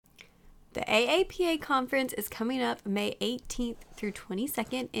The AAPA conference is coming up May 18th through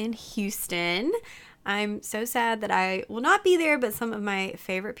 22nd in Houston. I'm so sad that I will not be there, but some of my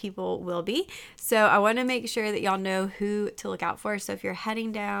favorite people will be. So I want to make sure that y'all know who to look out for. So if you're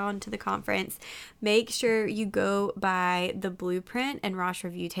heading down to the conference, make sure you go by the Blueprint and Rosh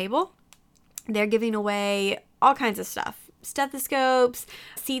Review table. They're giving away all kinds of stuff. Stethoscopes,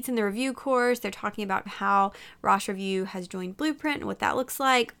 seats in the review course. They're talking about how Rosh Review has joined Blueprint and what that looks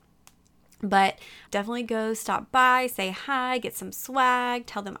like. But definitely go stop by, say hi, get some swag,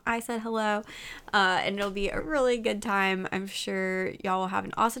 tell them I said hello, and it'll be a really good time. I'm sure y'all will have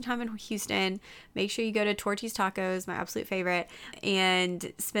an awesome time in Houston. Make sure you go to Torchy's Tacos, my absolute favorite,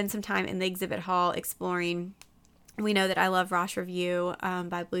 and spend some time in the exhibit hall exploring. We know that I love Rosh Review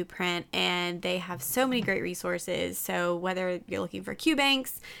by Blueprint, and they have so many great resources. So whether you're looking for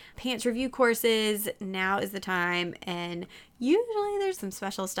Q-Banks, pants review courses, now is the time. And usually there's some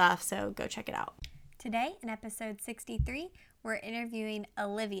special stuff, so go check it out. Today, in episode 63, we're interviewing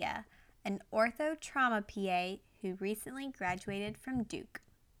Olivia, an ortho trauma PA who recently graduated from Duke.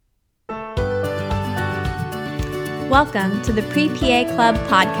 Welcome to the Pre-PA Club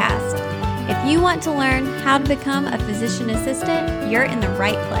podcast. If you want to learn how to become a physician assistant, you're in the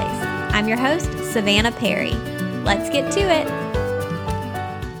right place. I'm your host, Savannah Perry. Let's get to it.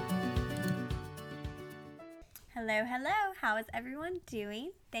 Hello. How is everyone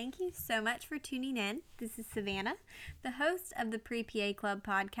doing? Thank you so much for tuning in. This is Savannah, the host of the Pre-PA Club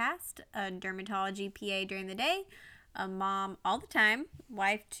podcast, a dermatology PA during the day, a mom all the time,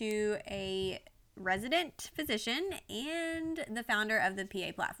 wife to a resident physician, and the founder of the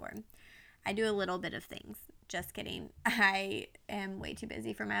PA platform. I do a little bit of things. Just kidding. I am way too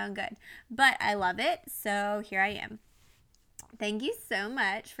busy for my own good. But I love it, so here I am. Thank you so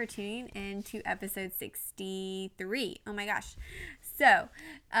much for tuning in to episode 63. Oh my gosh. So,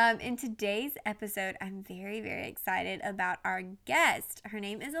 in today's episode, I'm very, very excited about our guest. Her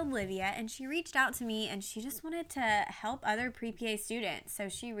name is Olivia, and she reached out to me, and she just wanted to help other pre-PA students. So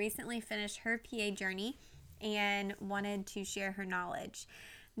she recently finished her PA journey and wanted to share her knowledge.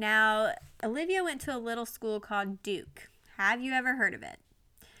 Now, Olivia went to a little school called Duke. Have you ever heard of it?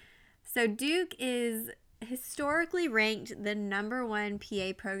 So Duke is historically ranked the #1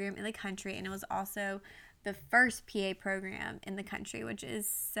 PA program in the country, and it was also the first PA program in the country, which is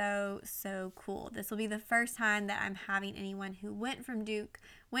so cool. This will be the first time that I'm having anyone who went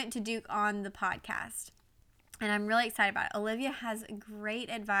to Duke on the podcast. And I'm really excited about it. Olivia has great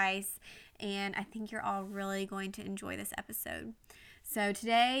advice, and I think you're all really going to enjoy this episode. So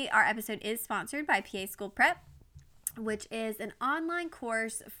today, our episode is sponsored by PA School Prep, which is an online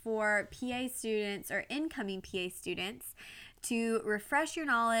course for PA students or incoming PA students to refresh your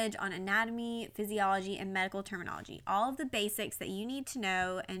knowledge on anatomy, physiology, and medical terminology. All of the basics that you need to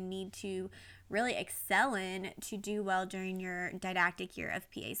know and need to really excel in to do well during your didactic year of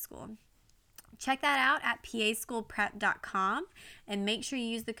PA school. Check that out at paschoolprep.com and make sure you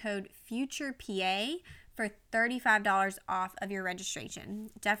use the code FUTUREPA for $35 off of your registration.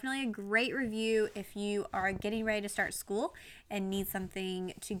 Definitely a great review if you are getting ready to start school and need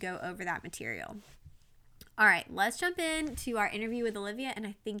something to go over that material. All right, let's jump into our interview with Olivia, and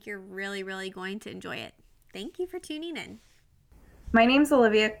I think you're really, really going to enjoy it. Thank you for tuning in. My name's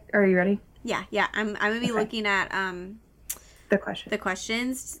Olivia. Are you ready? Yeah. I'm going to be looking at the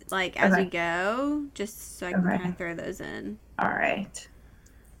questions like as we go, just so I can kind of throw those in. All right.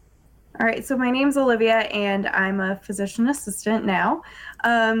 So my name's Olivia, and I'm a physician assistant now.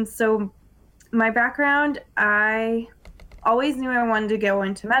 So my background, I always knew I wanted to go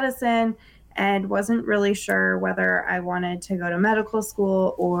into medicine and wasn't really sure whether I wanted to go to medical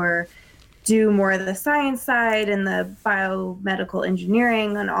school or do more of the science side and the biomedical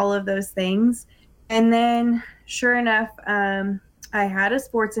engineering and all of those things. And then sure enough, I had a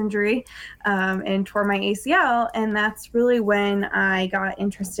sports injury and tore my ACL, and that's really when I got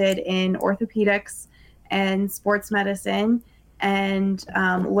interested in orthopedics and sports medicine and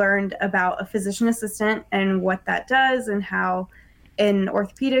learned about a physician assistant and what that does and how in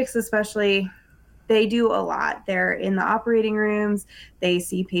orthopedics especially, they do a lot. They're in the operating rooms, they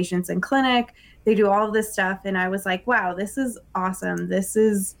see patients in clinic, they do all of this stuff, and I was like, wow, this is awesome. This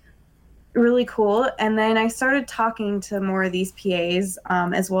is really cool. And then I started talking to more of these PAs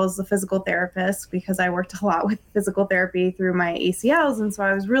as well as the physical therapists, because I worked a lot with physical therapy through my ACLs. And so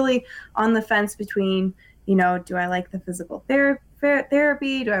I was really on the fence between, do I like the physical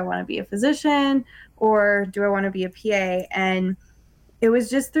therapy? Do I want to be a physician, or do I want to be a PA? And it was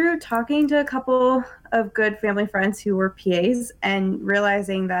just through talking to a couple of good family friends who were PAs and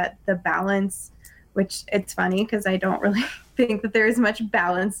realizing that the balance, which it's funny because I don't really think that there is much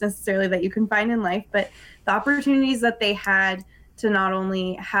balance necessarily that you can find in life, but the opportunities that they had to not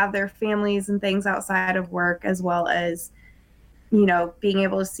only have their families and things outside of work, as well as, you know, being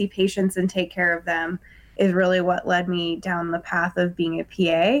able to see patients and take care of them is really what led me down the path of being a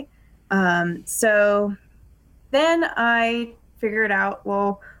PA. So then I figured out,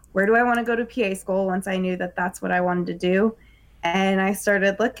 well, where do I want to go to PA school once I knew that that's what I wanted to do? And I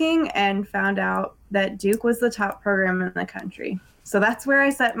started looking and found out that Duke was the top program in the country. So that's where I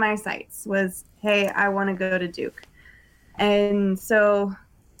set my sights was, hey, I want to go to Duke. And so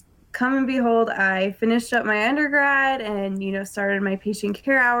come and behold, I finished up my undergrad and, you know, started my patient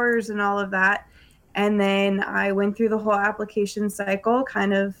care hours and all of that. And then I went through the whole application cycle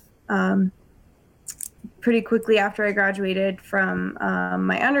kind of pretty quickly after I graduated from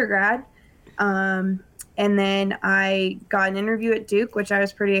my undergrad. And then I got an interview at Duke, which I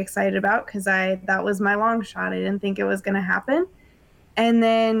was pretty excited about because that was my long shot. I didn't think it was going to happen. And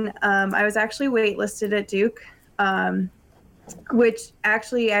then I was actually waitlisted at Duke, which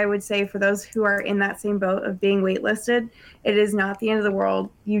actually I would say for those who are in that same boat of being waitlisted, it is not the end of the world.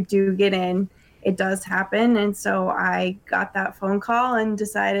 You do get in. It does happen. And so I got that phone call and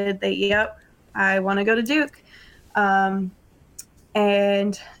decided that, yep, I want to go to Duke.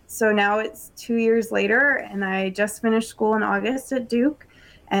 And so now it's 2 years later, and I just finished school in August at Duke,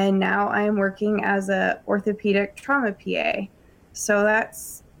 and now I am working as a orthopedic trauma PA. So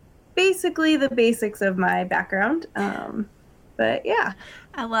that's basically the basics of my background. But yeah.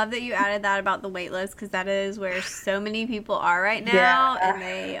 I love that you added that about the wait list because that is where so many people are right now, Yeah. and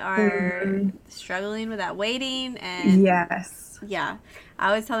they are struggling with that waiting. And yes. Yeah. I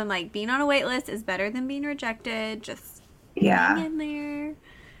always tell them, like, being on a wait list is better than being rejected. Just hang in there.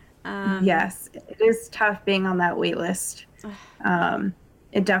 Yes, it is tough being on that wait list.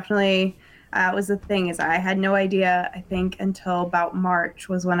 It definitely was the thing is I had no idea, I think, until about March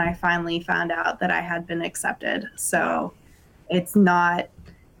was when I finally found out that I had been accepted. So it's not,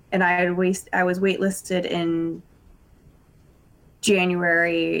 and I was waitlisted in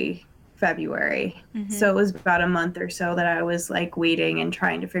January, February. Mm-hmm. So it was about a month or so that I was like waiting and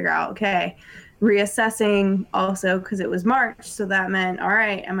trying to figure out, okay, reassessing also because it was March. So that meant, all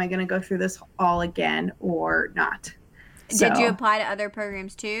right, am I going to go through this all again or not? Did you apply to other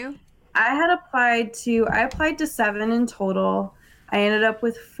programs too? I applied to 7 in total. I ended up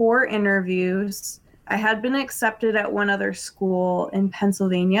with 4 interviews. I had been accepted at one other school in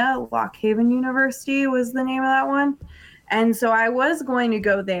Pennsylvania. Lock Haven University was the name of that one. And so I was going to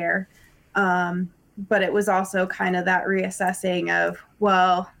go there. But it was also kind of that reassessing of,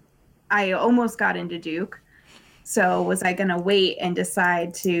 well, I almost got into Duke. So was I going to wait and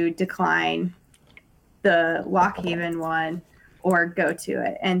decide to decline the Lock Haven one or go to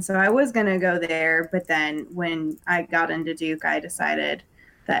it? And so I was going to go there. But then when I got into Duke, I decided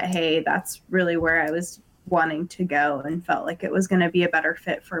that, hey, that's really where I was wanting to go and felt like it was going to be a better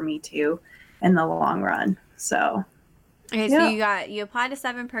fit for me too in the long run. So. Okay, so you applied to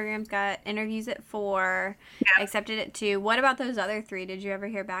 7 programs, got interviews at 4, accepted at 2. What about those other 3? Did you ever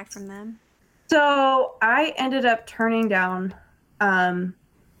hear back from them? So I ended up turning down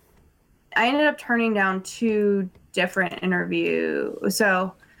 2 different interviews.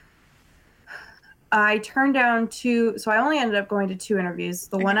 So I turned down 2. So I only ended up going to 2 interviews.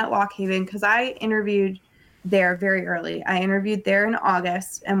 The one at Lock Haven, because I interviewed there very early. I interviewed there in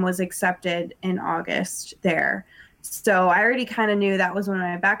August and was accepted in August there. So I already kind of knew that was one of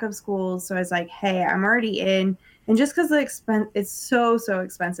my backup schools. So I was like, hey, I'm already in. And just because it's so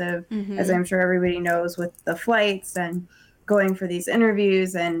expensive, as I'm sure everybody knows, with the flights and going for these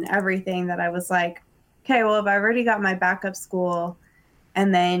interviews and everything, that I was like, okay, well, if I've already got my backup school,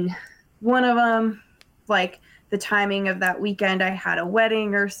 and then one of them, like the timing of that weekend, I had a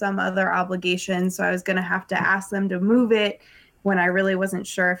wedding or some other obligation. So I was going to have to ask them to move it when I really wasn't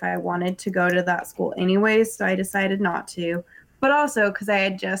sure if I wanted to go to that school anyways. So I decided not to, but also because I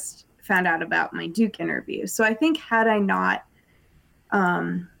had just found out about my Duke interview. So I think had I not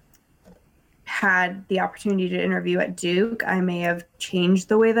had the opportunity to interview at Duke, I may have changed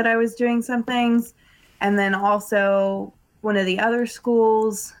the way that I was doing some things. And then also one of the other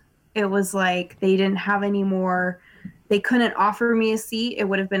schools, it was like they didn't have any more, they couldn't offer me a seat. It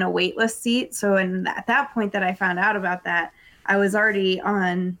would have been a waitlist seat. So at that point that I found out about that, I was already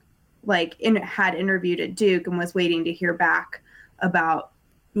on, had interviewed at Duke and was waiting to hear back about,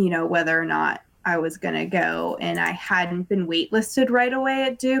 whether or not I was going to go. And I hadn't been waitlisted right away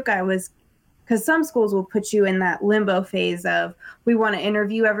at Duke. Because some schools will put you in that limbo phase of, we want to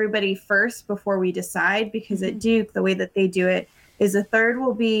interview everybody first before we decide. Because at Duke, the way that they do it is a third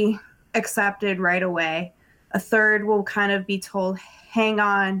will be accepted right away. A third will kind of be told, hang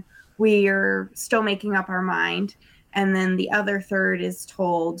on, we're still making up our mind. And then the other third is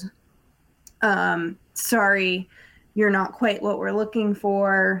told, sorry, you're not quite what we're looking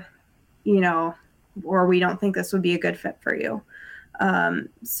for, or we don't think this would be a good fit for you.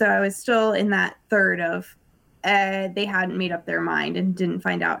 So I was still in that third of they hadn't made up their mind and didn't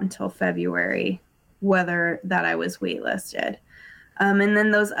find out until February whether that I was waitlisted. And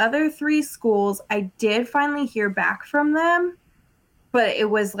then those other 3 schools, I did finally hear back from them, but it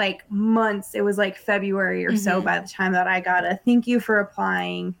was like months. It was like February or so by the time that I got a thank you for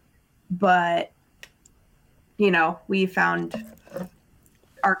applying, but we found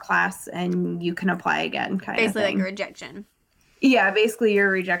our class and you can apply again kind of thing. Basically like a rejection. Yeah, basically your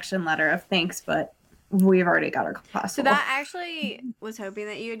rejection letter of thanks, but we've already got our class. So that actually was hoping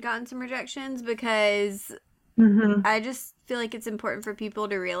that you had gotten some rejections because I just feel like it's important for people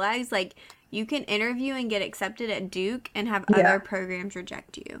to realize, like, you can interview and get accepted at Duke and have other programs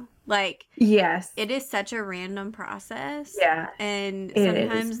reject you. Like, yes, it is such a random process. Yeah. And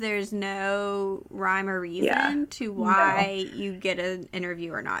sometimes there's no rhyme or reason to why you get an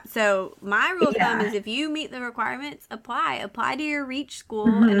interview or not. So my rule of thumb is if you meet the requirements, apply. Apply to your reach school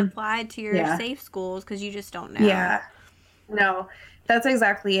and apply to your safe schools because you just don't know. Yeah. No, that's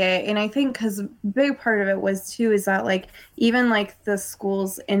exactly it. And I think because a big part of it was too is that like even like the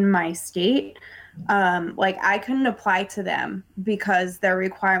schools in my state, like I couldn't apply to them because their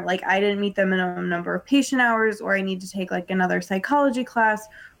requirement, like I didn't meet the minimum number of patient hours, or I need to take like another psychology class,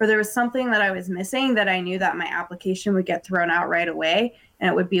 or there was something that I was missing that I knew that my application would get thrown out right away and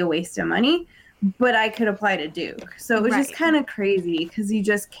it would be a waste of money, but I could apply to Duke. So it was just kind of crazy because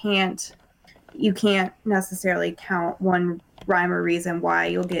you can't necessarily count one rhyme or reason why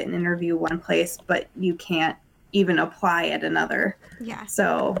you'll get an interview one place, but you can't even apply at another. Yeah.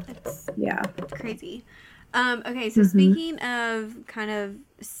 So, that's crazy. Okay, so speaking of kind of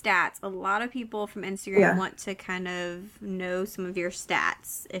stats, a lot of people from Instagram want to kind of know some of your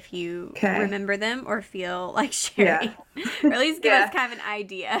stats if you remember them or feel like sharing. Or at least give us kind of an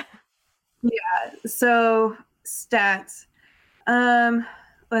idea. Yeah. So, stats.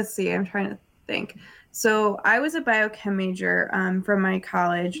 Let's see. I'm trying to think. So I was a biochem major from my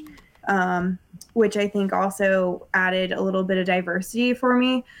college, which I think also added a little bit of diversity for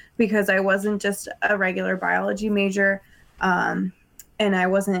me because I wasn't just a regular biology major and I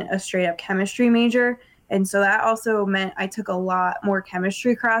wasn't a straight up chemistry major. And so that also meant I took a lot more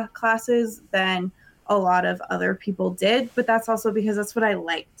chemistry classes than a lot of other people did. But that's also because that's what I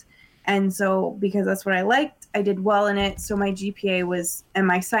liked. And so because that's what I liked, I did well in it. So my GPA and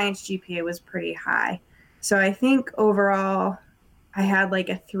my science GPA was pretty high. So I think overall I had like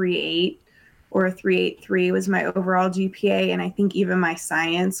a 3.8 or a 3.83 was my overall GPA. And I think even my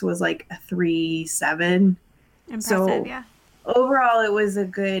science was like a 3.7. Impressive, so overall it was a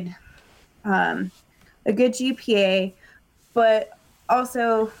good GPA. But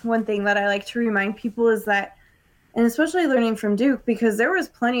also one thing that I like to remind people is that, and especially learning from Duke, because there was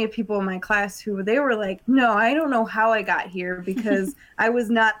plenty of people in my class who they were like, no, I don't know how I got here because I was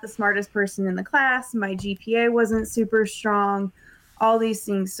not the smartest person in the class. My GPA wasn't super strong, all these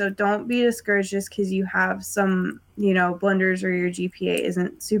things. So don't be discouraged just because you have some, blunders or your GPA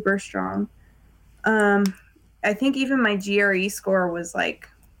isn't super strong. I think even my GRE score was like,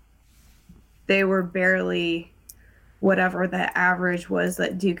 they were barely whatever the average was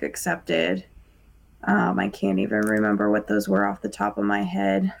that Duke accepted. I can't even remember what those were off the top of my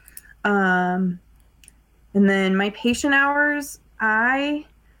head. And then my patient hours, I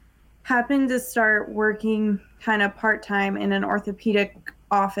happened to start working kind of part-time in an orthopedic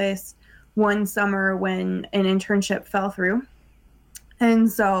office one summer when an internship fell through.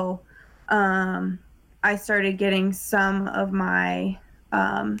 And so I started getting some of my,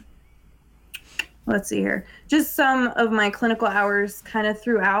 just some of my clinical hours kind of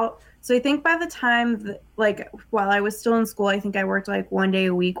throughout. So I think by the time, while I was still in school, I think I worked like one day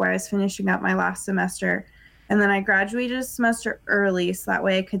a week while I was finishing up my last semester. And then I graduated a semester early so that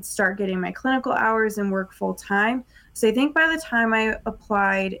way I could start getting my clinical hours and work full time. So I think by the time I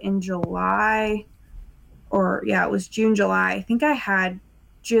applied in July, it was June, July, I think I had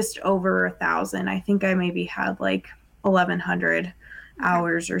just over 1,000. I think I maybe had like 1,100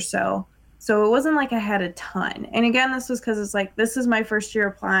 hours or so. So it wasn't like I had a ton. And again, this was because it's like, this is my first year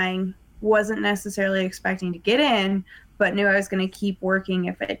applying, wasn't necessarily expecting to get in, but knew I was going to keep working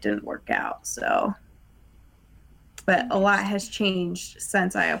if it didn't work out. So, but a lot has changed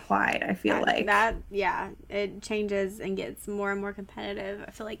since I applied, I feel like. It changes and gets more and more competitive, I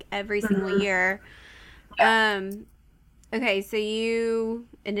feel like, every single year. Okay, so you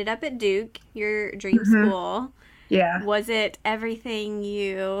ended up at Duke, your dream Mm-hmm. school. Yeah. Was it everything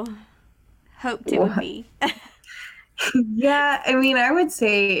you hoped it would be? Yeah, I mean, I would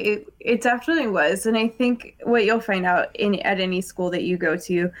say it definitely was. And I think what you'll find out at any school that you go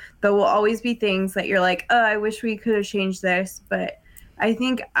to, there will always be things that you're like, oh, I wish we could have changed this. But I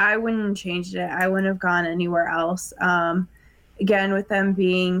think I wouldn't have changed it. I wouldn't have gone anywhere else. Again, with them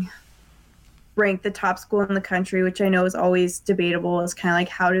being ranked the top school in the country, which I know is always debatable, is kind of like,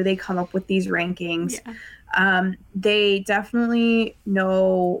 how do they come up with these rankings? Yeah. They definitely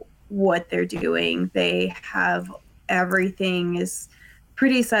know what they're doing. They have everything is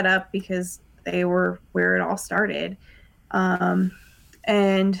pretty set up because they were where it all started.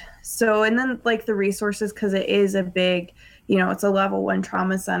 And so, and then like the resources, because it is a big, it's a level 1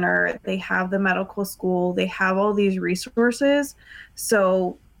 trauma center. They have the medical school, they have all these resources.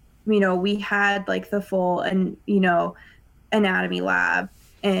 So, we had like the full and, anatomy lab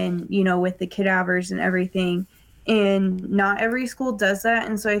and, with the cadavers and everything. And not every school does that.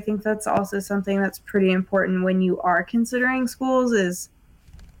 And so I think that's also something that's pretty important when you are considering schools is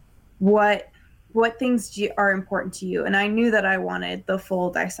what things are important to you. And I knew that I wanted the full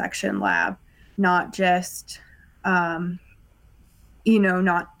dissection lab, not just, not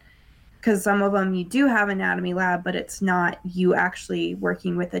because some of them you do have anatomy lab, but it's not you actually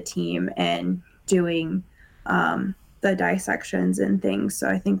working with a team and doing the dissections and things. So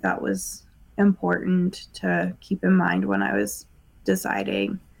I think that was important to keep in mind when I was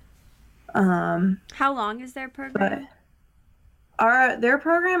deciding. How long is their program? Their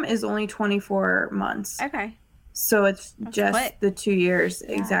program is only 24 months. Okay. So it's That's just quick. the 2 years.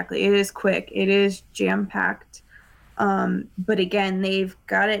 Yeah. Exactly. It is quick. It is jam-packed. But again, they've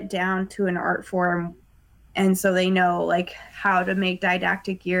got it down to an art form. And so they know like how to make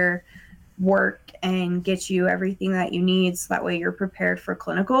didactic year work and get you everything that you need. So that way you're prepared for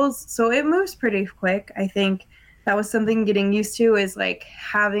clinicals. So it moves pretty quick. I think that was something getting used to is like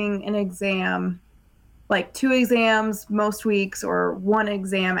having an exam, like 2 exams most weeks or 1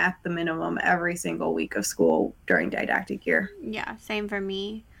 exam at the minimum every single week of school during didactic year. Yeah, same for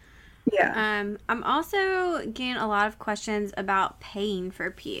me. Yeah. I'm also getting a lot of questions about paying for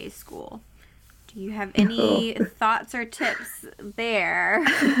PA school. Do you have any thoughts or tips there?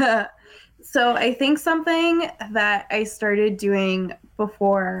 So I think something that I started doing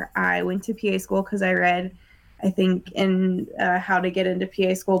before I went to PA school, because I read, I think, in How to Get Into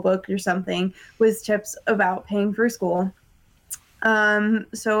PA School book or something, was tips about paying for school.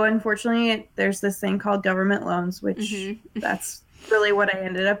 So unfortunately, there's this thing called government loans, which that's really what I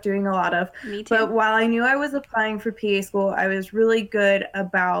ended up doing a lot of. Me too. But while I knew I was applying for PA school, I was really good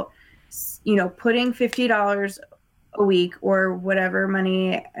about, putting $50 a week or whatever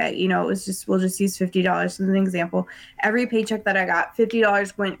money, it was just, we'll just use $50 as an example. Every paycheck that I got,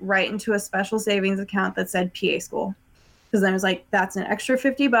 $50 went right into a special savings account that said PA school. Because I was like, that's an extra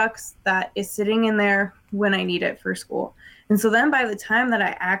 $50 that is sitting in there when I need it for school. And so then by the time that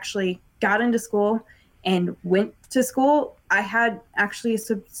I actually got into school and went to school, I had actually a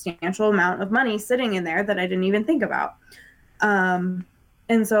substantial amount of money sitting in there that I didn't even think about.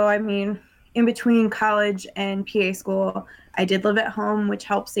 And so, I mean, in between college and PA school, I did live at home, which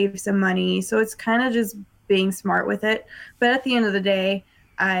helped save some money. So it's kind of just being smart with it. But at the end of the day,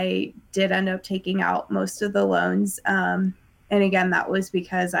 I did end up taking out most of the loans. And again, that was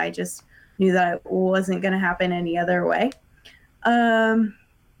because I just knew that it wasn't going to happen any other way.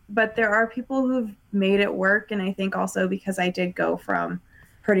 But there are people who've made it work. And I think also because I did go from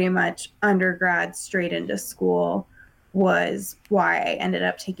pretty much undergrad straight into school was why I ended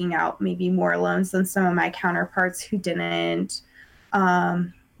up taking out maybe more loans than some of my counterparts who didn't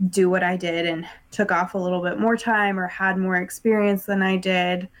do what I did and took off a little bit more time or had more experience than I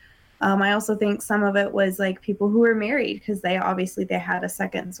did. I also think some of it was like people who were married because they had a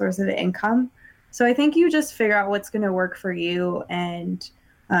second source of income. So I think you just figure out what's going to work for you, and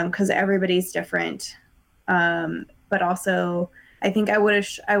because everybody's different. But also I think I would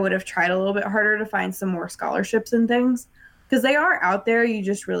have tried a little bit harder to find some more scholarships and things because they are out there. You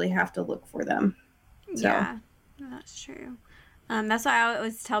just really have to look for them. So. Yeah, that's true. That's why I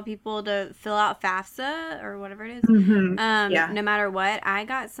always tell people to fill out FAFSA or whatever it is. No matter what, I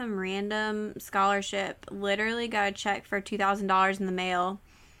got some random scholarship. Literally got a check for $2,000 in the mail,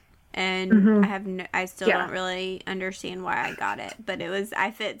 and I still don't really understand why I got it. But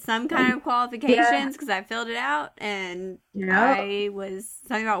I fit some kind of qualifications because I filled it out, and I was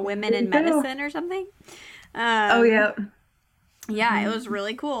something about women in medicine or something. Yeah, it was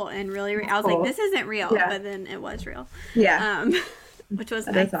really cool and really I was like, this isn't real, but then it was real. Yeah. Which was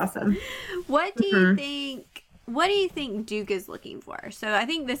that nice. is awesome. What do you think what do you think Duke is looking for? So I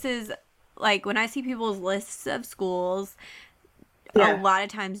think this is like when I see people's lists of schools, a lot of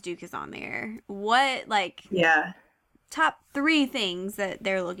times Duke is on there. What top 3 things that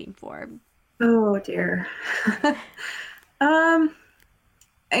they're looking for? Oh dear.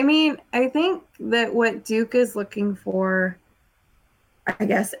 I mean, I think that what Duke is looking for, I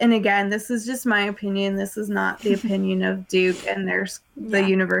guess, and again, this is just my opinion. This is not the opinion of Duke and the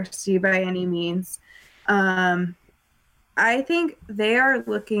university by any means. I think they are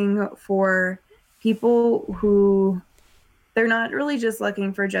looking for people who, they're not really just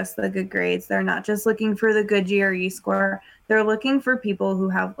looking for just the good grades. They're not just looking for the good GRE score. They're looking for people who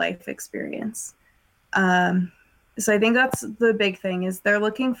have life experience. So I think that's the big thing, is they're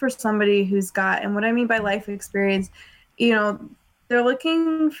looking for somebody who's got, and what I mean by life experience, they're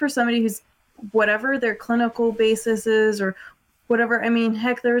looking for somebody who's, whatever their clinical basis is or whatever. I mean,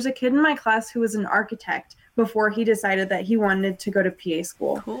 heck, there was a kid in my class who was an architect before he decided that he wanted to go to PA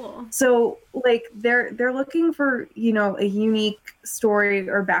school. Cool. So they're looking for, a unique story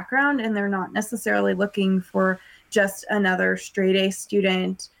or background, and they're not necessarily looking for just another straight A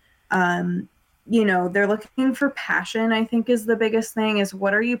student. They're looking for passion, I think, is the biggest thing, is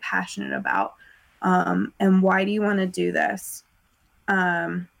what are you passionate about? And why do you want to do this?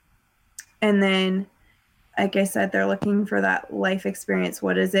 And then, like I said, they're looking for that life experience.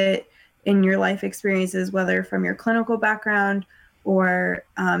 What is it in your life experiences, whether from your clinical background or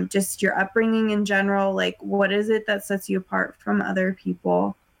just your upbringing in general? Like, what is it that sets you apart from other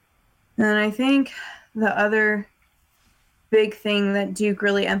people? And I think the other big thing that Duke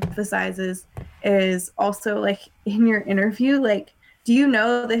really emphasizes is also, like, in your interview, like, do you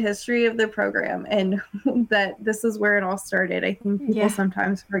know the history of the program and that this is where it all started? I think people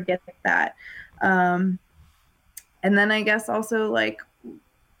sometimes forget that. And then I guess also, like,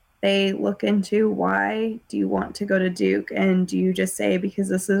 they look into, why do you want to go to Duke? And do you just say because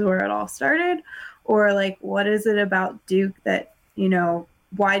this is where it all started? Or, like, what is it about Duke that,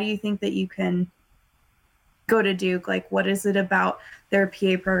 why do you think that you can go to Duke? Like, what is it about their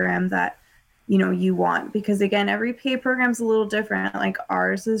PA program that, you want? Because again, every PA program is a little different. Like,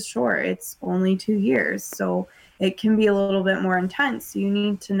 ours is short. It's only 2 years. So it can be a little bit more intense. You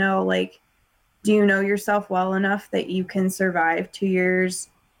need to know, like, do you know yourself well enough that you can survive 2 years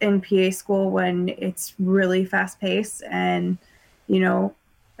in PA school when it's really fast paced? And,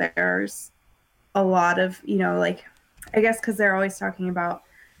 there's a lot of, like, I guess because they're always talking about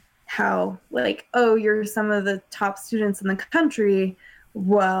how, like, oh, you're some of the top students in the country.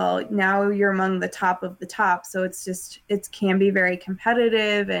 Well, now you're among the top of the top. So it can be very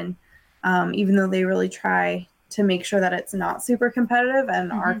competitive. And even though they really try to make sure that it's not super competitive,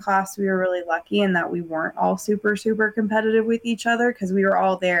 and our class, we were really lucky in that we weren't all super, super competitive with each other, because we were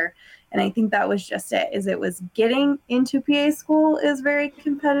all there. And I think that was just it, is it was getting into PA school is very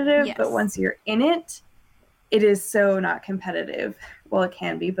competitive, but once you're in it, it is so not competitive. Well, it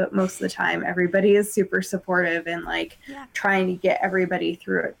can be, but most of the time, everybody is super supportive and, like, trying to get everybody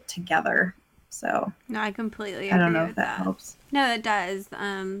through it together. So no, I completely agree. I don't know if that helps. No, it does.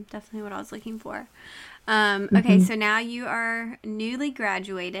 Definitely what I was looking for. Okay, so now you are newly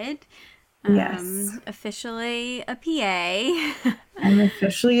graduated. Yes. Officially a PA. I'm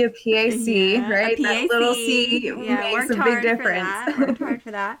officially a PAC, right? A PAC. That little C makes a big difference. Worked hard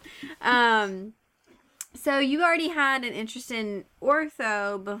for that. So you already had an interest in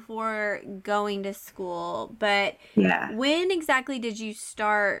ortho before going to school, but when exactly did you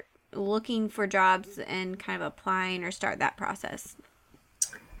start looking for jobs and kind of applying or start that process?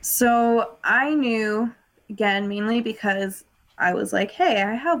 So I knew, again, mainly because I was like, hey,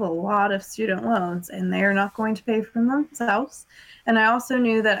 I have a lot of student loans and they're not going to pay for themselves. And I also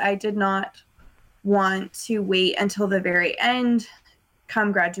knew that I did not want to wait until the very end,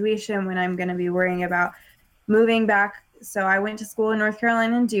 come graduation, when I'm going to be worrying about moving back. So I went to school in North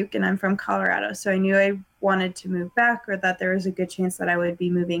Carolina and Duke, and I'm from Colorado. So I knew I wanted to move back, or that there was a good chance that I would be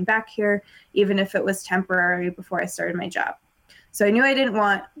moving back here, even if it was temporary before I started my job. So I knew I didn't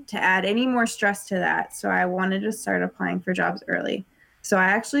want to add any more stress to that. So I wanted to start applying for jobs early. So I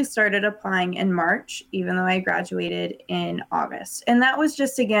actually started applying in March, even though I graduated in August. And that was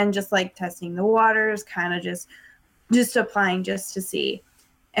just, again, just like testing the waters, kind of just applying just to see.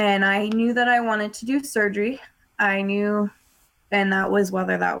 And I knew that I wanted to do surgery. I knew, and that was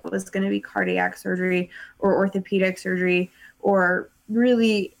whether that was going to be cardiac surgery or orthopedic surgery or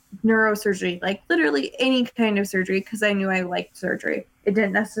really neurosurgery, like literally any kind of surgery, because I knew I liked surgery. It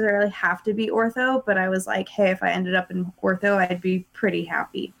didn't necessarily have to be ortho, but I was like, hey, if I ended up in ortho, I'd be pretty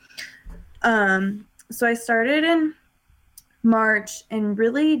happy. So I started in March and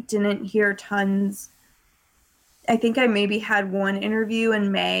really didn't hear tons I think I maybe had one interview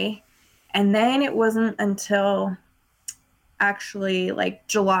in May, and then it wasn't until actually like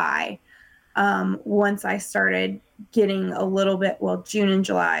July, once I started getting a little bit, well, June and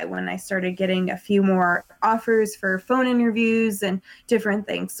July, when I started getting a few more offers for phone interviews and different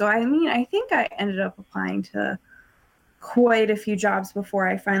things. So, I mean, I think I ended up applying to quite a few jobs before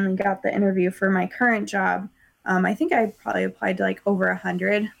I finally got the interview for my current job. I think I probably applied to like over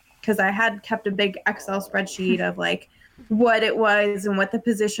 100 because I had kept a big Excel spreadsheet of like what it was and what the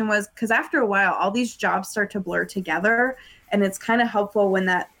position was. Because after a while, all these jobs start to blur together. And it's kind of helpful when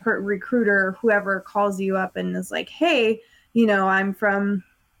that recruiter, whoever calls you up and is like, hey, I'm from,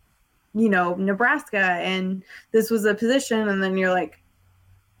 Nebraska and this was a position. And then you're like,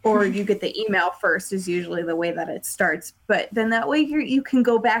 or you get the email first is usually the way that it starts. But then that way you can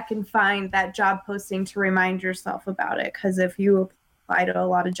go back and find that job posting to remind yourself about it. Because if you apply to a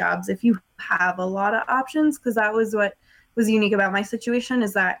lot of jobs, if you have a lot of options, because that was what was unique about my situation,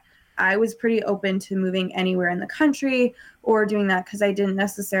 is that I was pretty open to moving anywhere in the country or doing that because I didn't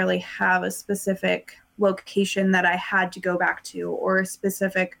necessarily have a specific location that I had to go back to or a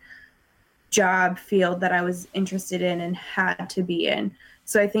specific job field that I was interested in and had to be in.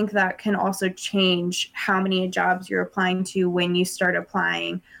 So I think that can also change how many jobs you're applying to when you start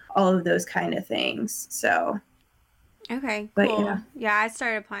applying, all of those kind of things. So. Okay, But cool. Yeah, I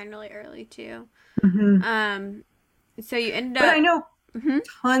started applying really early too. Mm-hmm. So you ended But up. I know Mm-hmm.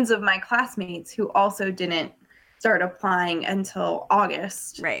 tons of my classmates who also didn't start applying until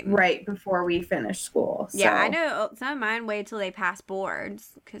August, right before we finished school. So. Yeah, I know some of mine waited till they passed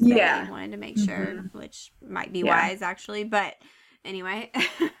boards because they Yeah. wanted to make Mm-hmm. sure, which might be Yeah. wise actually. But anyway.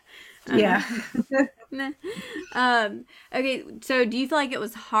 Yeah. Okay, so do you feel like it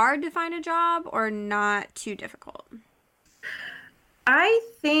was hard to find a job or not too difficult? I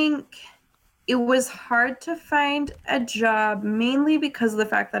think it was hard to find a job mainly because of the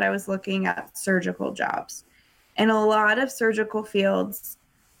fact that I was looking at surgical jobs. And a lot of surgical fields,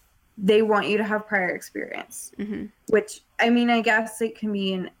 they want you to have prior experience, which, I mean, I guess it can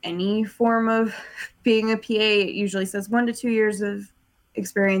be in any form of being a PA. It usually says 1 to 2 years of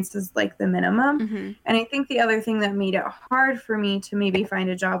experience is like the minimum. And I think the other thing that made it hard for me to maybe find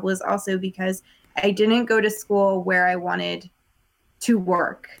a job was also because I didn't go to school where I wanted to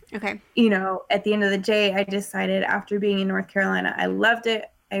work. Okay. At the end of the day, I decided after being in North Carolina, I loved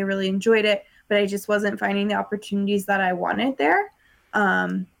it. I really enjoyed it, but I just wasn't finding the opportunities that I wanted there.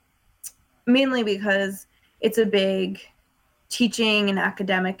 Mainly because it's a big teaching and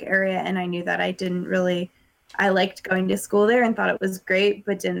academic area. And I knew that I liked going to school there and thought it was great,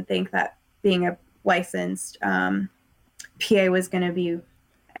 but didn't think that being a licensed PA was going to be,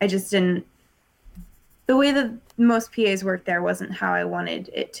 I just didn't, the way that most PAs work there wasn't how I wanted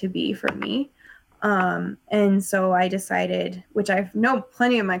it to be for me. And so I decided, which I've known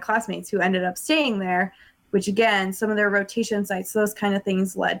plenty of my classmates who ended up staying there, which again, some of their rotation sites, those kind of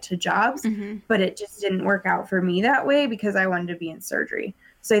things led to jobs, but it just didn't work out for me that way because I wanted to be in surgery.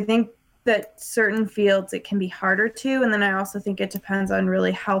 So I think that certain fields, it can be harder to. And then I also think it depends on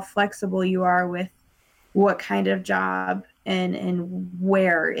really how flexible you are with what kind of job and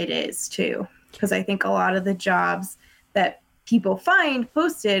where it is too. Because I think a lot of the jobs that people find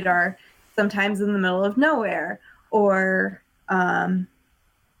posted are sometimes in the middle of nowhere, or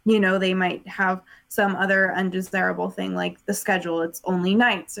they might have some other undesirable thing like the schedule, it's only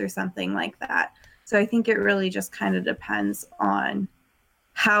nights or something like that. So I think it really just kind of depends on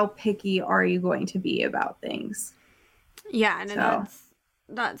how picky are you going to be about things. Yeah, no,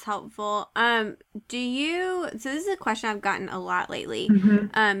 that's helpful. So this is a question I've gotten a lot lately.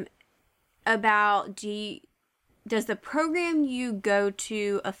 About does the program you go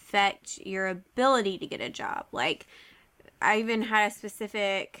to affect your ability to get a job? Like, I even had a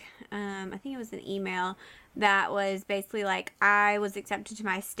specific, I think it was an email that was basically like, I was accepted to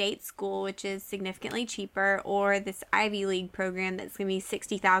my state school, which is significantly cheaper, or this Ivy League program that's going to be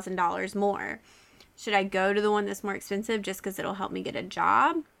 $60,000 more. Should I go to the one that's more expensive just because it'll help me get a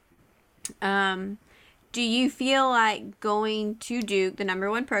job? Do you feel like going to Duke, the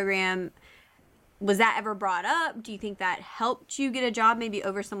 #1 program, was that ever brought up? Do you think that helped you get a job maybe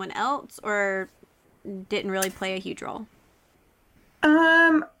over someone else, or didn't really play a huge role?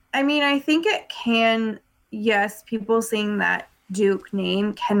 I mean, I think it can, yes, people seeing that Duke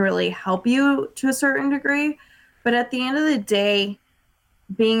name can really help you to a certain degree. But at the end of the day,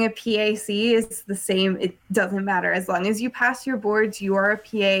 being a PAC is the same. It doesn't matter. As long as you pass your boards, you are a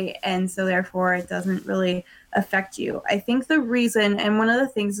PA. And so therefore it doesn't really affect you. I think the reason, and one of the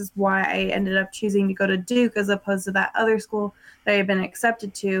things is why I ended up choosing to go to Duke as opposed to that other school that I had been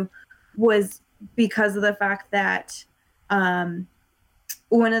accepted to, was because of the fact that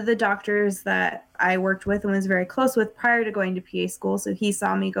one of the doctors that I worked with and was very close with prior to going to PA school, so he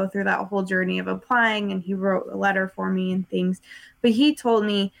saw me go through that whole journey of applying, and he wrote a letter for me and things. But he told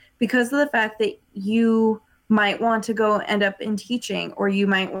me, because of the fact that you might want to go end up in teaching, or you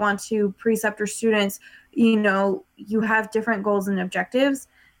might want to precept your students, you have different goals and objectives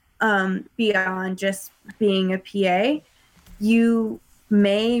beyond just being a PA. You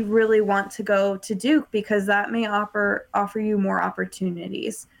may really want to go to Duke because that may offer you more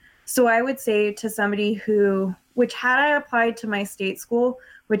opportunities. So I would say to somebody which had I applied to my state school,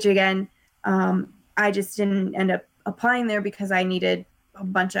 which again, I just didn't end up applying there because I needed a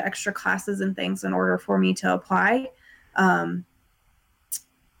bunch of extra classes and things in order for me to apply.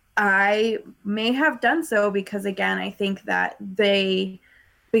 I may have done so because, again, I think that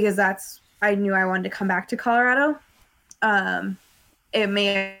because I knew I wanted to come back to Colorado. It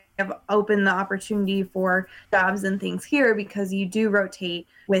may have opened the opportunity for jobs and things here because you do rotate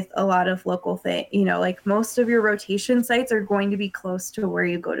with a lot of local things. Like most of your rotation sites are going to be close to where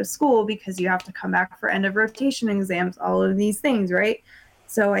you go to school because you have to come back for end of rotation exams, all of these things, right?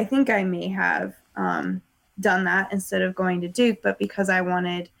 So I think I may have done that instead of going to Duke, but because I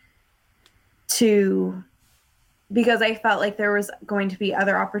felt like there was going to be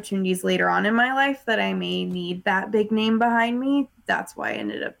other opportunities later on in my life that I may need that big name behind me. That's why I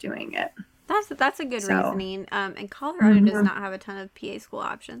ended up doing it. That's a good reasoning. And Colorado does not have a ton of PA school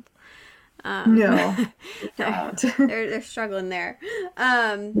options. No, don't. They're struggling there.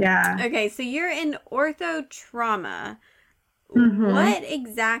 Yeah. Okay, so you're in ortho trauma. What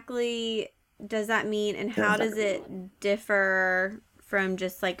exactly does that mean, and how does it differ from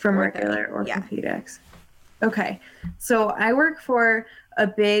just like from regular orthopedics? Yeah. Okay, so I work for a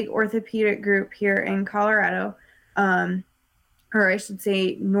big orthopedic group here in Colorado, or I should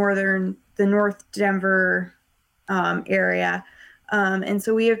say the North Denver area. And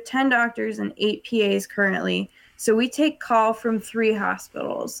so we have 10 doctors and 8 PAs currently. So we take call from 3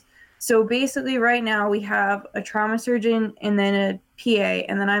 hospitals. So basically right now we have a trauma surgeon and then a PA,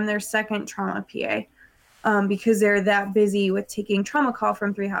 and then I'm their second trauma PA. Because they're that busy with taking trauma call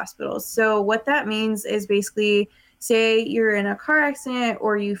from 3 hospitals. So what that means is basically, say you're in a car accident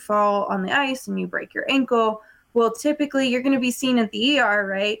or you fall on the ice and you break your ankle. Well, typically you're going to be seen at the ER,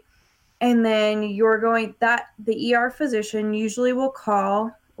 right? And then the ER physician usually will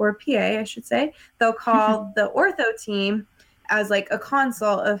call, or PA, I should say, they'll call the ortho team as like a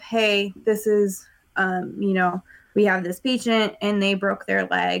consult of, hey, this is, we have this patient and they broke their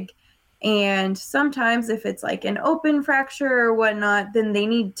leg. And sometimes if it's like an open fracture or whatnot, then they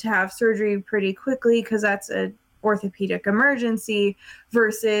need to have surgery pretty quickly because that's an orthopedic emergency,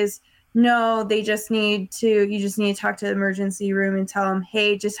 versus no, you just need to talk to the emergency room and tell them,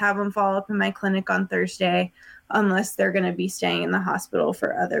 hey, just have them follow up in my clinic on Thursday, unless they're going to be staying in the hospital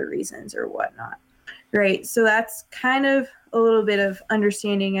for other reasons or whatnot. Right. So that's kind of a little bit of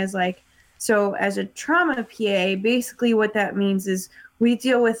understanding as a trauma PA, basically what that means is we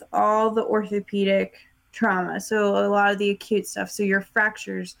deal with all the orthopedic trauma. So a lot of the acute stuff. So your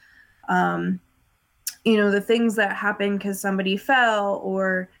fractures, the things that happen because somebody fell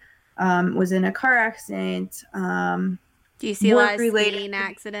or was in a car accident. Do you see a lot of skiing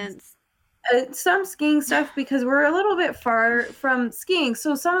accidents? Some skiing stuff, because we're a little bit far from skiing.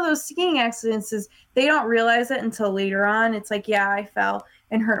 So some of those skiing accidents they don't realize it until later on. It's like, yeah, I fell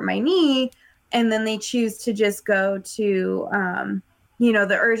and hurt my knee. And then they choose to just go to,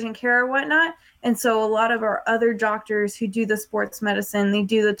 the urgent care or whatnot. And so a lot of our other doctors who do the sports medicine, they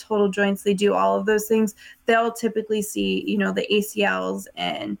do the total joints, they do all of those things. They'll typically see, the ACLs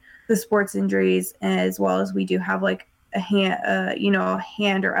and the sports injuries, as well as we do have like a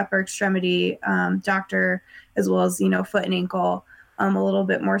hand or upper extremity doctor, as well as, foot and ankle, a little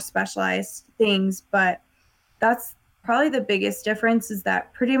bit more specialized things. But that's probably the biggest difference, is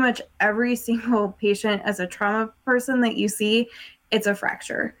that pretty much every single patient as a trauma person that you see, it's a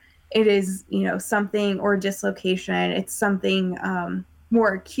fracture. It is, something, or dislocation. It's something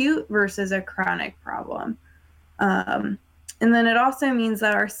more acute versus a chronic problem. And then it also means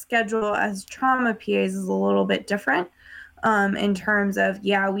that our schedule as trauma PAs is a little bit different in terms of,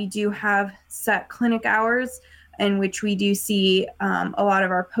 we do have set clinic hours in which we do see a lot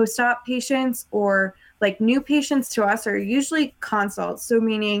of our post-op patients, or like new patients to us are usually consults. So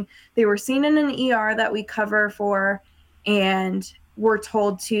meaning they were seen in an ER that we cover for, and were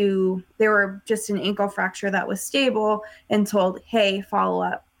told they were just an ankle fracture that was stable, and told, hey, follow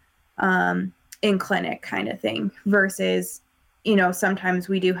up in clinic kind of thing, versus, sometimes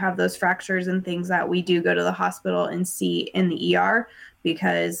we do have those fractures and things that we do go to the hospital and see in the ER,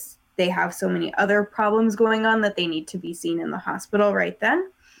 because they have so many other problems going on that they need to be seen in the hospital right then.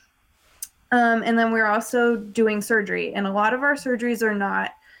 And then we're also doing surgery, and a lot of our surgeries are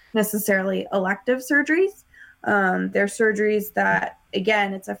not necessarily elective surgeries. They're surgeries that,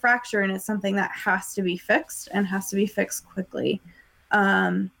 again, it's a fracture and it's something that has to be fixed and has to be fixed quickly.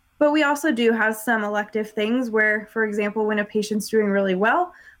 But we also do have some elective things where, for example, when a patient's doing really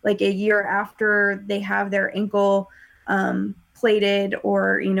well, like a year after they have their ankle plated,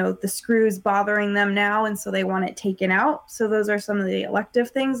 or, you know, the screws bothering them now, and so they want it taken out. So those are some of the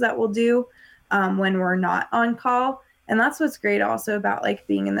elective things that we'll do when we're not on call. And that's what's great also about like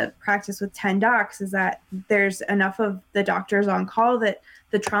being in the practice with 10 docs, is that there's enough of the doctors on call that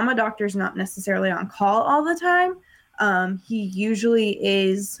the trauma doctor's not necessarily on call all the time. He usually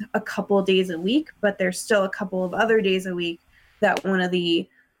is a couple of days a week, but there's still a couple of other days a week that one of the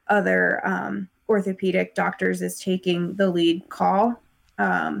other orthopedic doctors is taking the lead call.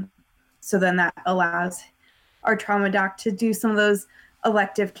 So then that allows our trauma doc to do some of those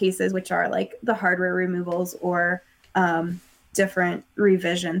elective cases, which are like the hardware removals or different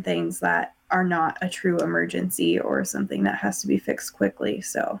revision things that are not a true emergency or something that has to be fixed quickly.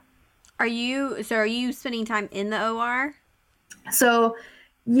 So Are you spending time in the OR? So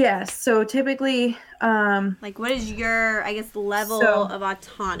yes. So typically, Like, what is your, I guess, level of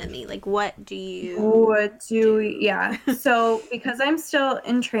autonomy? Like, what do you do? yeah. So because I'm still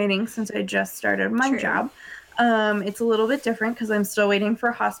in training since I just started my job, it's a little bit different because I'm still waiting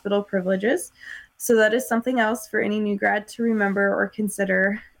for hospital privileges. So that is something else for any new grad to remember or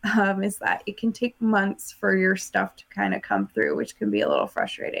consider, is that it can take months for your stuff to kind of come through, which can be a little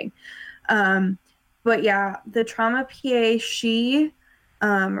frustrating. But yeah, the trauma PA, she,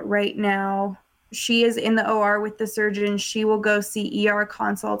 right now, she is in the OR with the surgeon. She will go see ER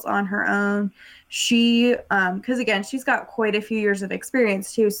consults on her own. She, because again, she's got quite a few years of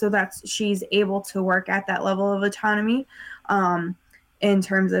experience too. So she's able to work at that level of autonomy, in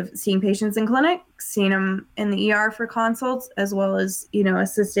terms of seeing patients in clinic, seeing them in the ER for consults, as well as, you know,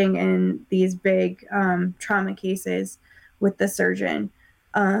 assisting in these big trauma cases with the surgeon.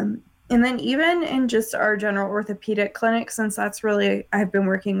 And then even in just our general orthopedic clinic, since that's really, I've been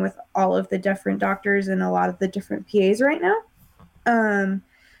working with all of the different doctors and a lot of the different PAs right now.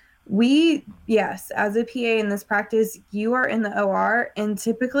 Yes, as a PA in this practice, you are in the OR. And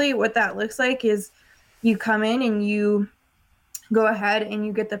typically what that looks like is you come in and you go ahead and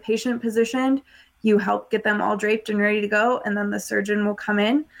you get the patient positioned, you help get them all draped and ready to go, and then the surgeon will come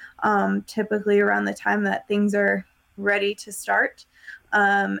in, typically around the time that things are ready to start.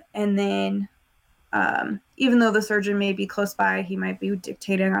 And then even though the surgeon may be close by, he might be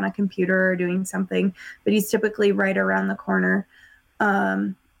dictating on a computer or doing something, but he's typically right around the corner.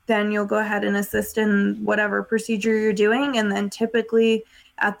 Then you'll go ahead and assist in whatever procedure you're doing. And then typically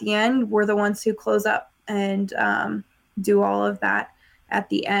at the end, we're the ones who close up and do all of that at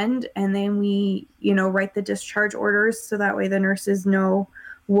the end. And then we, you know, write the discharge orders so that way the nurses know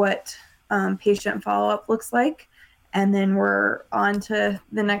what patient follow-up looks like. And then we're on to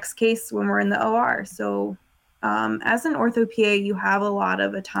the next case when we're in the OR. So as an ortho PA, you have a lot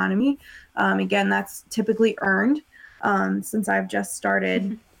of autonomy. Again, that's typically earned. Since I've just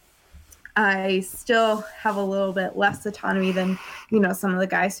started, I still have a little bit less autonomy than, you know, some of the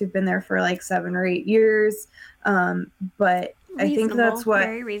guys who've been there for like 7 or 8 years. But I think that's what,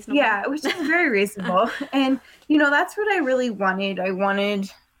 very reasonable. Yeah, which is very reasonable. And, you know, that's what I really wanted. I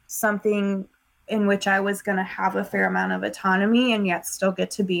wanted something in which I was going to have a fair amount of autonomy and yet still get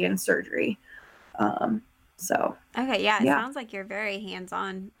to be in surgery. So. Okay, yeah, it sounds like you're very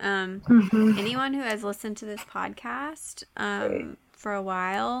hands-on. Anyone who has listened to this podcast for a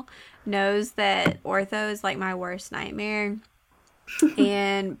while knows that ortho is like my worst nightmare.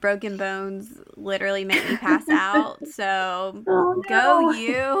 And broken bones literally make me pass out. So go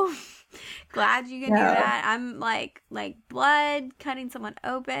you. Glad you can do that. I'm like blood, cutting someone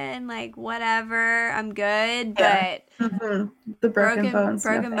open, like whatever. I'm good, but the broken bones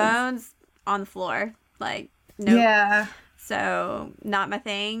on the floor, like nope. Yeah. So not my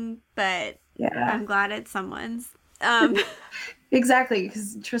thing, but I'm glad it's someone's. Exactly,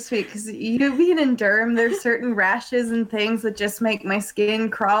 because trust me, because you being in derm, there's certain rashes and things that just make my skin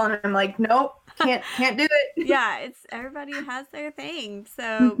crawl, and I'm like, nope, can't do it. Yeah, it's everybody has their thing,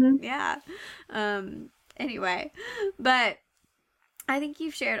 so yeah. Anyway, but I think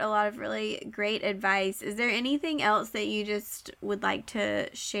you've shared a lot of really great advice. Is there anything else that you just would like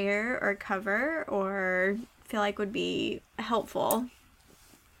to share or cover or feel like would be helpful?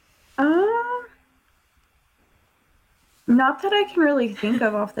 Not that I can really think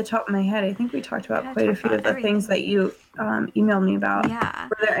of off the top of my head. I think we talked about quite a few of the things that you emailed me about. Yeah.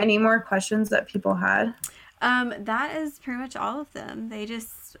 Were there any more questions that people had? That is pretty much all of them. They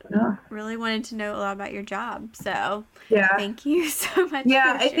just really wanted to know a lot about your job. So thank you so much.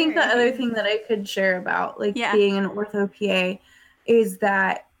 Yeah, for I think the sharing. other thing that I could share about Yeah. being an ortho PA is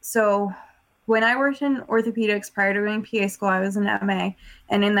that, so when I worked in orthopedics prior to going PA school, I was an MA,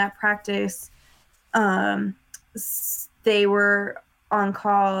 and in that practice, they were on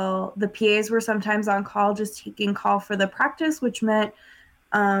call. The PAs were sometimes on call, just taking call for the practice, which meant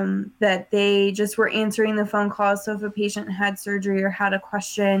that they just were answering the phone calls. So if a patient had surgery or had a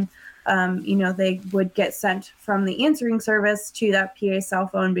question, they would get sent from the answering service to that PA cell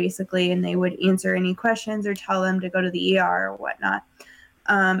phone, basically, and they would answer any questions or tell them to go to the ER or whatnot.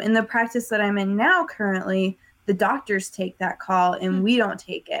 In the practice that I'm in now currently, the doctors take that call and we don't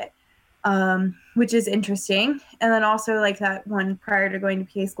take it, which is interesting. And then also, like that one prior to going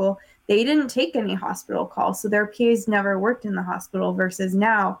to PA school, they didn't take any hospital calls. So their PAs never worked in the hospital, versus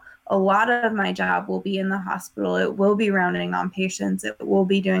now a lot of my job will be in the hospital. It will be rounding on patients. It will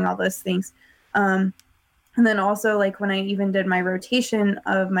be doing all those things. And then also, like when I even did my rotation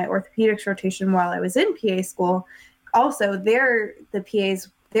of my orthopedics rotation while I was in PA school, also the PAs,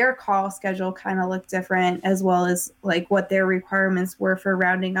 their call schedule kind of looked different, as well as like what their requirements were for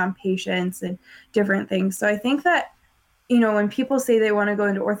rounding on patients and different things. So I think that, when people say they want to go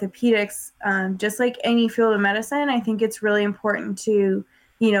into orthopedics, just like any field of medicine, I think it's really important to,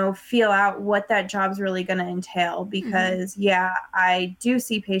 feel out what that job's really going to entail, because I do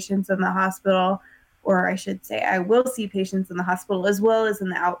see patients in the hospital, or I should say I will see patients in the hospital as well as in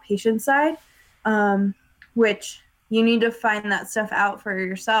the outpatient side, which you need to find that stuff out for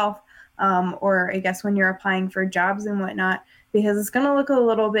yourself, or I guess when you're applying for jobs and whatnot, because it's going to look a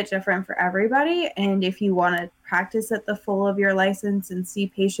little bit different for everybody. And if you want to practice at the full of your license and see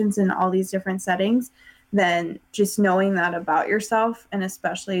patients in all these different settings, then just knowing that about yourself, and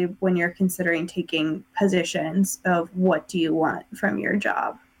especially when you're considering taking positions of what do you want from your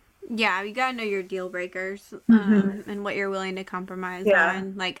job. Yeah, you gotta know your deal breakers, and what you're willing to compromise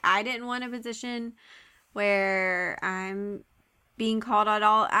on. Like, I didn't want a position where I'm being called at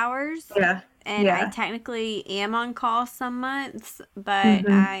all hours. And I technically am on call some months, but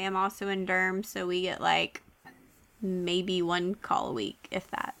I am also in derm, so we get like maybe one call a week, if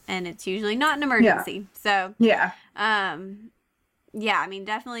that. And it's usually not an emergency. So I mean,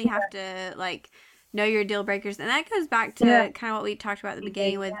 definitely have to like know your deal breakers. And that goes back to kind of what we talked about at the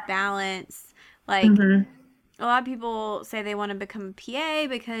beginning with balance. Like, a lot of people say they want to become a PA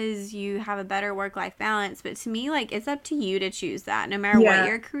because you have a better work-life balance. But to me, like, it's up to you to choose that. No matter what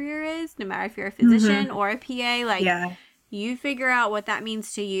your career is, no matter if you're a physician or a PA, like, you figure out what that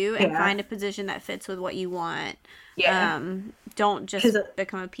means to you and find a position that fits with what you want. Don't just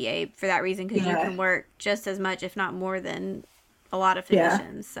become a PA for that reason, because you can work just as much, if not more, than a lot of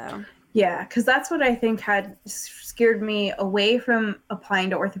physicians. So because that's what I think had scared me away from applying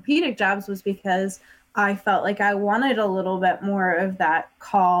to orthopedic jobs, was because I felt like I wanted a little bit more of that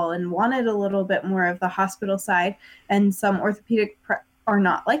call and wanted a little bit more of the hospital side. And some orthopedic are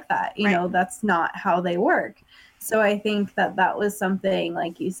not like that. You know, that's not how they work. So I think that was something,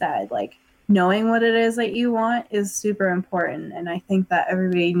 like you said, like knowing what it is that you want is super important. And I think that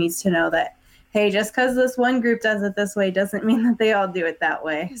everybody needs to know that, hey, just because this one group does it this way doesn't mean that they all do it that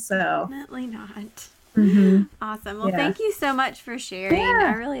way. So definitely not. Awesome. Well, thank you so much for sharing.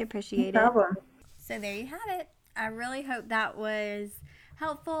 I really appreciate it. So there you have it. I really hope that was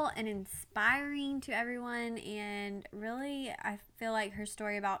helpful and inspiring to everyone. And really, I feel like her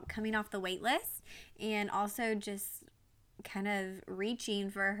story about coming off the wait list and also just kind of reaching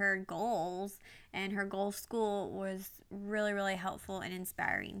for her goals and her goal school was really, really helpful and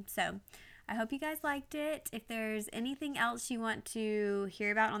inspiring. So I hope you guys liked it. If there's anything else you want to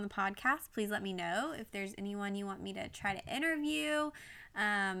hear about on the podcast, please let me know. If there's anyone you want me to try to interview,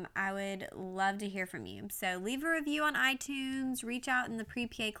 I would love to hear from you. So leave a review on iTunes, reach out in the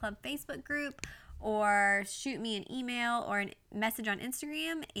Pre-PA Club Facebook group, or shoot me an email or a message on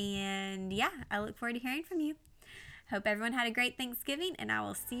Instagram. And I look forward to hearing from you. Hope everyone had a great Thanksgiving, and I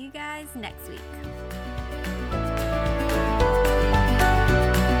will see you guys next week.